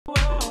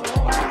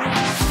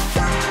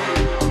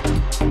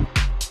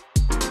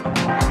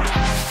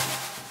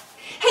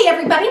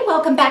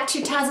welcome back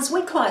to TAZS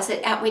Wig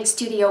Closet at Wig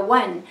Studio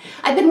 1.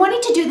 I've been wanting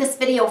to do this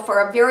video for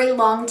a very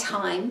long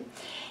time,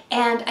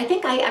 and I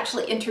think I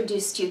actually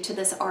introduced you to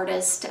this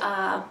artist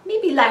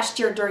maybe last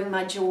year during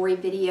my jewelry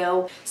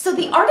video. So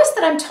the artist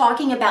that I'm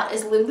talking about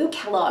is LULU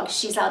KELLOGG.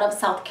 She's out of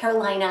South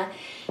Carolina.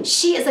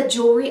 She is a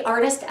jewelry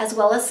artist as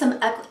well as some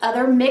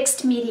other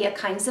mixed media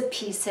kinds of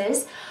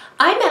pieces.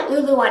 I met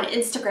Lulu on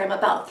Instagram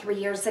about 3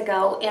 years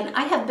ago, and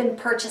I have been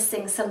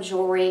purchasing some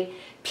jewelry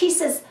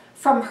pieces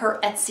from her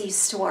Etsy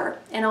store,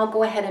 and I'll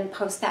go ahead and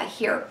post that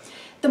here.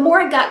 The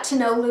more I got to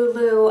know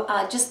Lulu,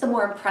 just the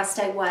more impressed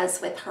I was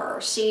with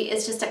her. She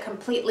is just a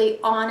completely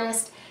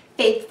honest,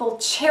 faithful,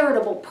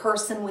 charitable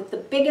person with the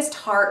biggest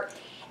heart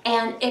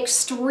and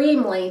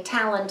extremely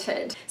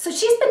talented. So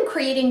she's been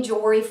creating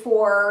jewelry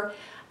for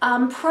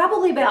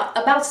probably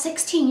about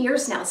 16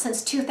 years now,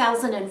 since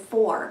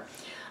 2004.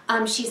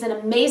 She's an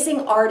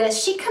amazing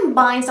artist. She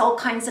combines all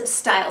kinds of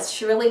styles.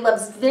 She really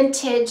loves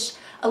vintage,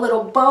 a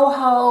little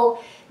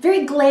boho,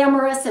 very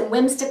glamorous and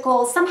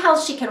whimsical. Somehow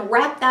she can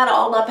wrap that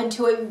all up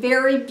into a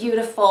very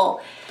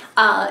beautiful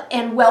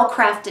and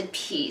well-crafted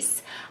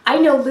piece. I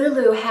know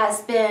Lulu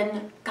has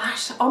been,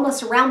 gosh,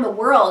 almost around the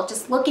world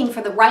just looking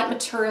for the right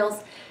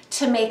materials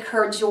to make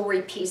her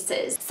jewelry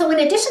pieces. So in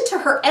addition to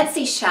her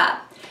Etsy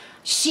shop,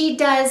 she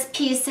does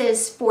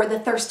pieces for the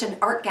Thurston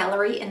Art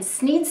Gallery in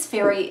Sneads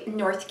Ferry,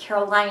 North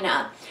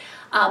Carolina.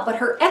 But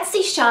her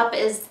Etsy shop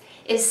is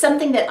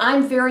something that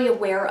I'm very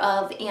aware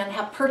of and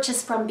have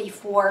purchased from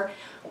before.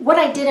 What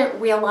I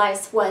didn't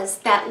realize was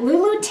that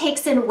Lulu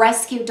takes in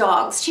rescue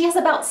dogs. She has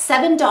about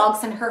 7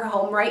 dogs in her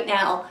home right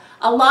now,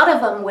 a lot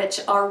of them which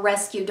are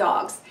rescue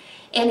dogs.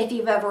 And if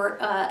you've ever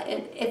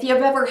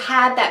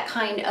had that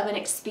kind of an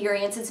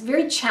experience, it's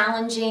very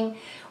challenging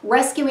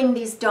rescuing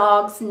these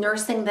dogs,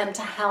 nursing them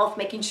to health,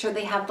 making sure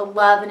they have the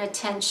love and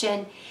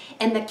attention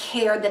and the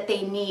care that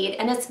they need.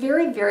 And it's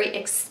very, very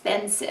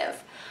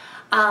expensive.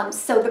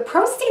 So the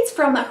proceeds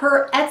from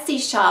her Etsy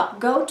shop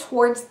go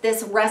towards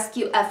this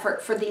rescue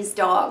effort for these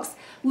dogs.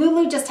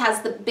 Lulu just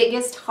has the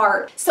biggest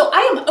heart. So I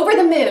am over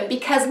the moon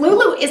because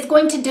Lulu is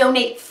going to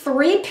donate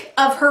 3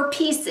 of her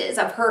pieces,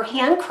 of her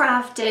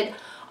handcrafted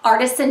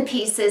artisan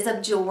pieces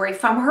of jewelry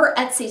from her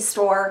Etsy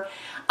store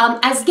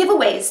as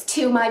giveaways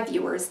to my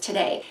viewers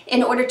today.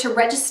 In order to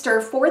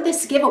register for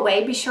this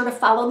giveaway, be sure to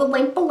follow the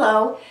link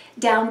below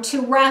down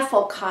to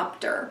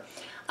Rafflecopter.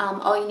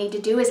 All you need to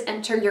do is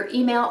enter your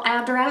email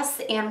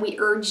address, and we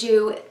urge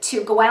you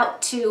to go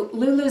out to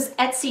Lulu's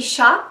Etsy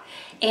shop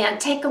and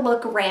take a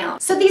look around.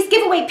 So these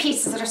giveaway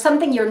pieces are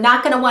something you're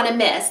not going to want to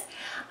miss.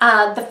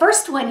 The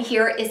first one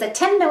here is a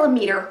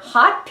 10mm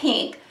hot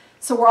pink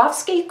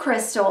Swarovski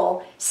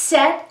crystal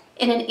set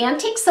in an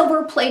antique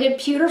silver plated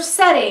pewter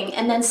setting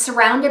and then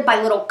surrounded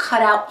by little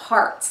cutout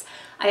hearts.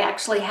 I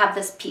actually have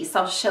this piece.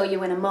 I'll show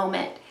you in a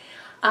moment.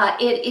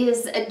 It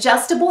is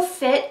adjustable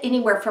fit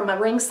anywhere from a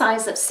ring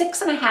size of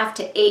 6.5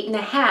 to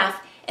 8.5,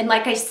 and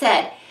like I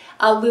said,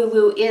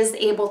 Lulu is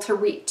able to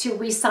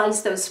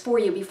resize those for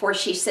you before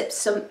she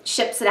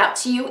ships it out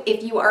to you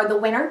if you are the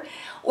winner.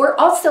 Or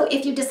also,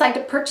 if you decide to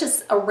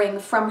purchase a ring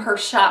from her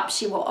shop,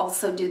 she will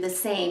also do the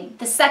same.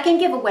 The second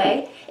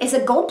giveaway is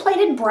a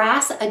gold-plated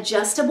brass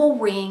adjustable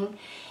ring.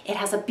 It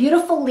has a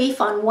beautiful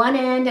leaf on one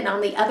end, and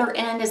on the other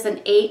end is an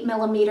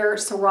 8mm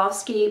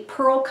Swarovski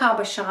pearl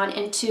cabochon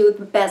into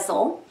the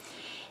bezel.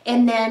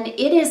 And then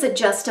it is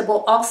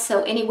adjustable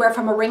also anywhere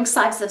from a ring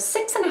size of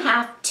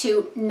 6.5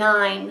 to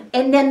 9.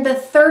 And then the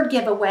third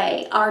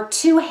giveaway are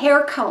 2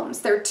 hair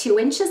combs. They're 2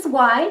 inches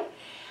wide.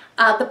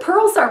 The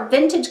pearls are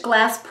vintage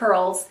glass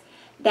pearls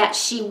that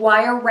she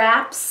wire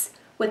wraps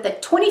with a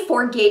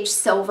 24 gauge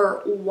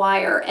silver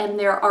wire, and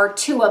there are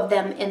 2 of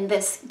them in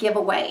this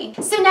giveaway.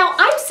 So now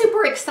I'm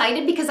super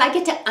excited because I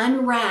get to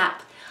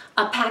unwrap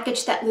a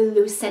package that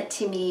Lulu sent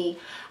to me.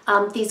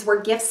 These were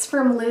gifts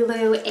from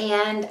Lulu,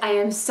 and I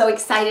am so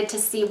excited to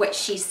see what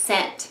she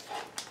sent.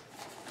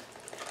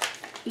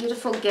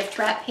 Beautiful gift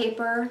wrap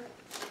paper.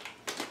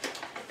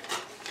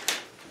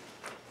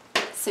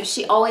 So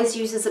she always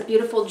uses a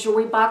beautiful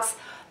jewelry box.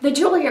 The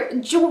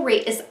jewelry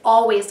is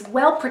always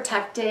well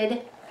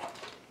protected.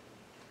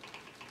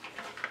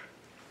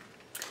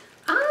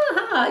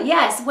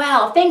 Yes,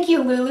 wow, thank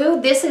you, Lulu.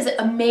 This is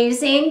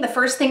amazing. The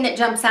first thing that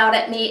jumps out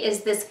at me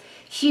is this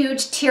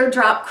huge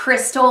teardrop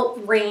crystal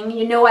ring.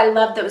 You know I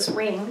love those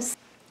rings.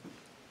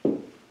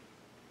 Like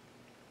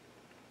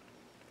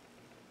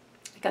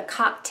a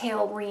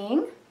cocktail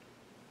ring.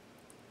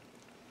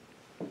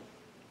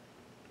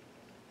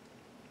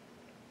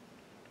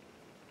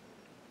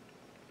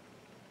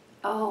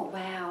 Oh,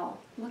 wow.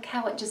 Look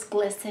how it just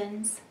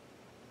glistens.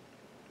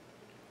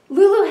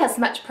 Lulu has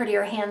much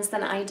prettier hands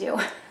than I do.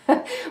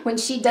 When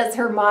she does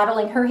her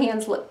modeling, her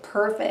hands look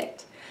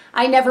perfect.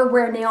 I never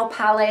wear nail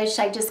polish.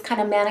 I just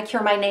kind of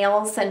manicure my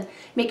nails and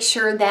make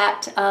sure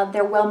that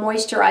they're well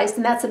moisturized,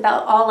 and that's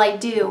about all I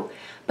do.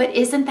 But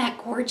isn't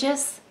that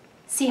gorgeous?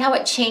 See how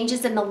it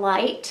changes in the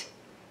light?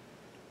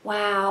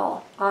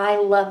 Wow, I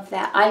love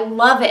that. I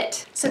love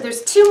it. So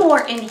there's 2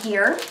 more in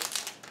here.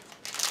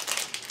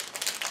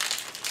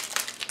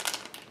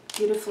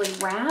 beautifully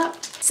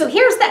wrapped. So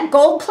here's that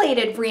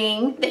gold-plated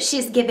ring that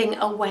she's giving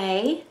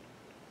away.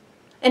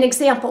 An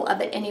example of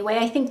it anyway.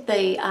 I think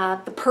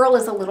the pearl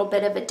is a little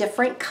bit of a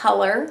different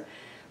color,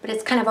 but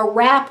it's kind of a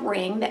wrap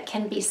ring that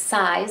can be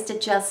sized,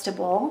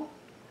 adjustable.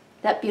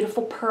 That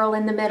beautiful pearl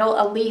in the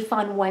middle, a leaf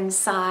on one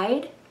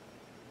side.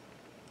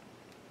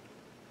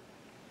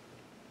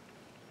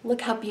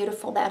 Look how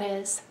beautiful that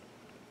is.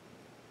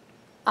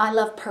 I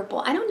love purple.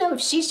 I don't know if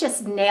she's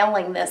just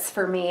nailing this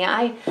for me.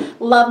 I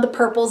love the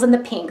purples and the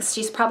pinks.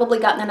 She's probably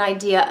gotten an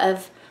idea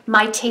of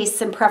my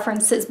tastes and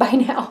preferences by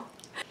now.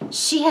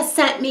 She has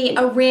sent me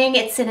a ring.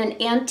 It's in an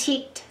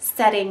antiqued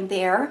setting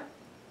there.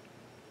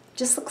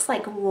 Just looks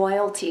like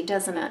royalty,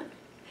 doesn't it?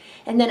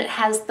 And then it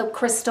has the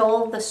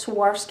crystal, the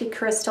Swarovski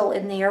crystal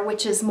in there,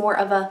 which is more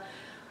of a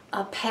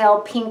pale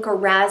pink or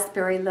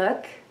raspberry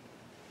look.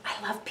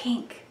 I love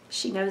pink.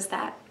 She knows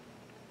that.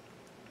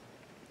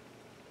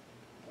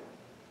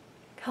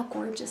 How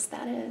gorgeous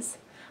that is.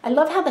 I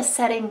love how the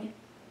setting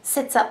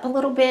sits up a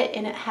little bit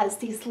and it has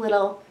these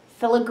little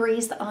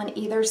filigrees on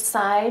either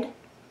side.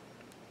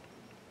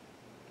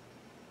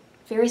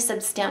 Very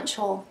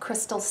substantial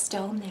crystal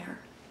stone there.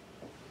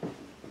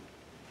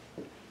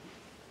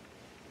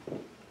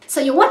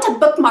 So you want to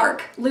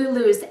bookmark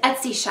Lulu's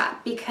Etsy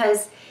shop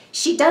because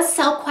she does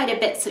sell quite a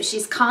bit, so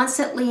she's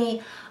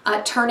constantly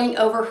turning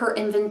over her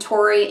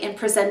inventory and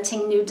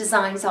presenting new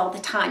designs all the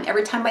time.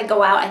 Every time I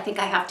go out, I think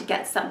I have to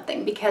get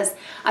something because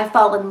I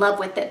fall in love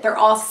with it. They're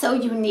all so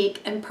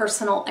unique and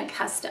personal and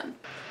custom.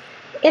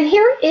 And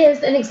here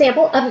is an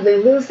example of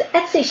Lulu's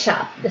Etsy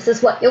shop. This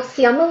is what you'll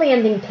see on the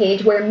landing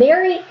page where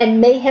Mary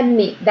and Mayhem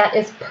meet. That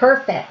is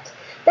perfect.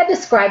 That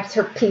describes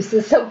her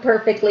pieces so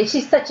perfectly.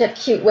 She's such a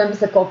cute,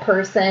 whimsical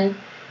person.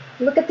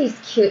 Look at these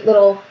cute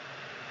little,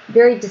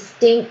 very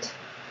distinct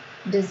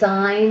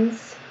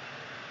designs.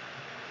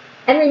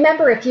 And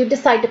remember, if you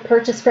decide to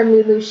purchase from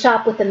Lulu's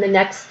shop within the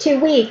next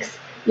 2 weeks,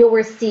 you'll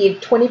receive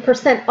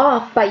 20%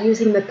 off by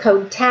using the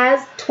code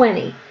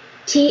TAZS20,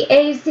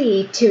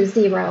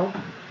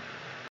 TAZ20.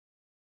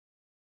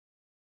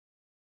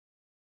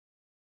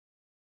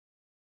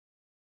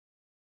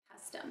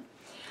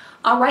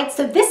 All right,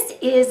 so this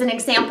is an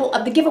example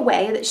of the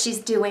giveaway that she's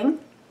doing.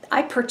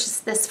 I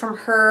purchased this from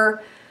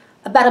her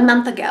about a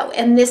month ago,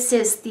 and this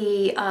is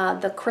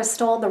the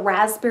crystal, the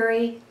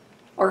raspberry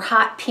or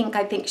hot pink,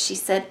 I think she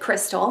said,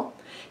 crystal.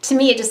 To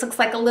me, it just looks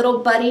like a little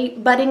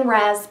budding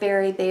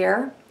raspberry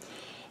there,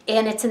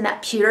 and it's in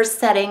that pewter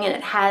setting, and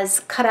it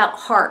has cutout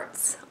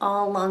hearts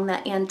all along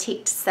that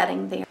antique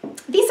setting there.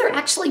 These are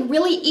actually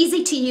really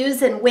easy to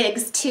use in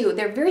wigs too.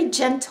 They're very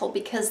gentle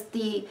because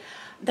the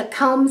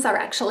combs are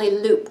actually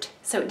looped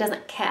so it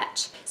doesn't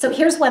catch. So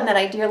here's one that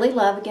I dearly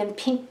love. Again,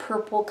 pink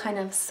purple kind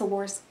of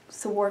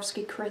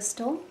Swarovski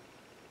crystal.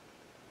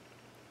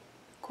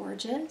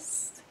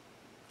 Gorgeous.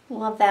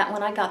 Love that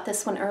one. I got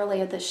this one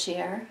earlier this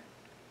year.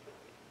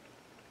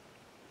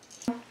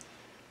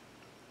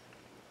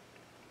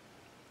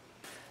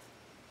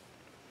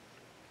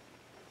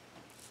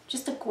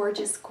 Just a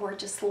gorgeous,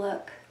 gorgeous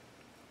look.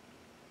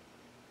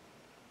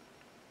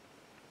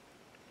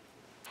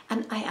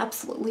 And I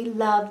absolutely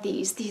love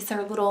these. These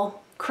are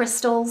little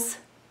crystals.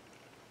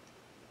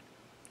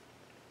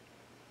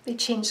 They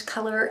change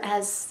color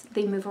as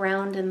they move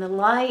around in the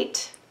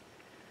light.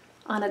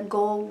 On a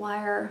gold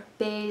wire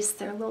base,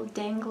 they're a little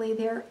dangly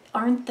there.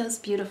 Aren't those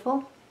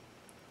beautiful?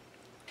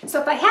 So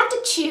if I had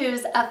to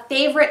choose a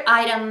favorite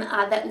item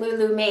that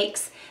Lulu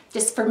makes,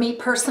 just for me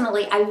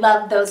personally, I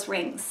love those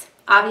rings.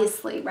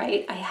 Obviously,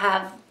 right? I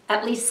have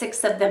at least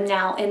 6 of them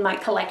now in my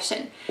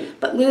collection.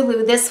 But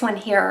Lulu, this one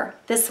here,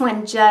 this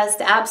one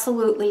just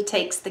absolutely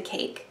takes the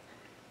cake.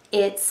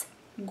 It's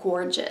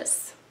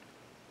gorgeous.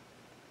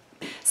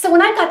 So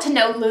when I got to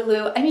know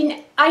Lulu, I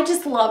mean, I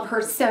just love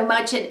her so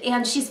much,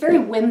 and she's very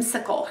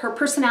whimsical. Her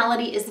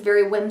personality is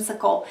very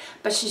whimsical,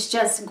 but she's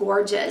just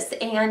gorgeous.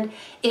 And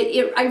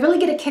I really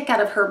get a kick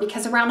out of her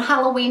because around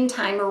Halloween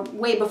time, or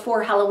way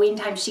before Halloween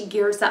time, she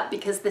gears up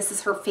because this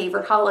is her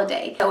favorite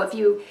holiday. So if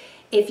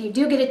you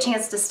do get a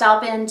chance to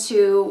stop in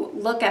to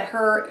look at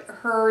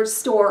her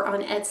store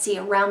on Etsy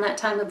around that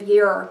time of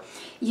year,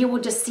 you will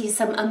just see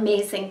some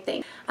amazing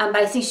things. But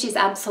I think she's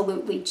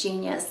absolutely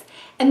genius.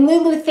 And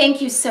Lulu,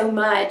 thank you so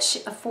much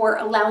for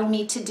allowing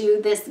me to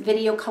do this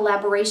video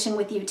collaboration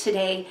with you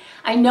today.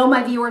 I know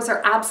my viewers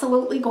are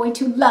absolutely going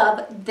to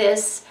love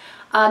this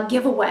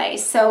giveaway.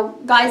 So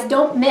guys,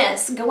 don't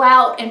miss. Go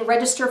out and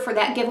register for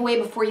that giveaway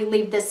before you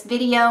leave this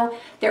video.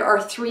 There are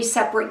 3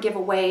 separate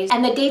giveaways,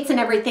 and the dates and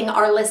everything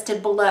are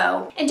listed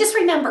below. And just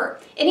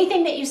remember,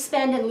 anything that you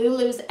spend in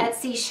Lulu's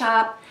Etsy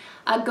shop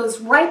goes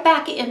right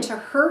back into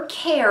her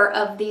care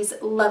of these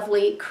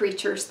lovely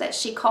creatures that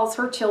she calls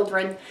her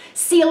children.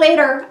 See you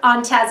later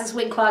on TAZ's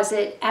Wig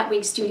Closet at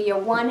Wig Studio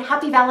 1.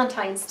 Happy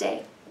Valentine's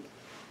Day.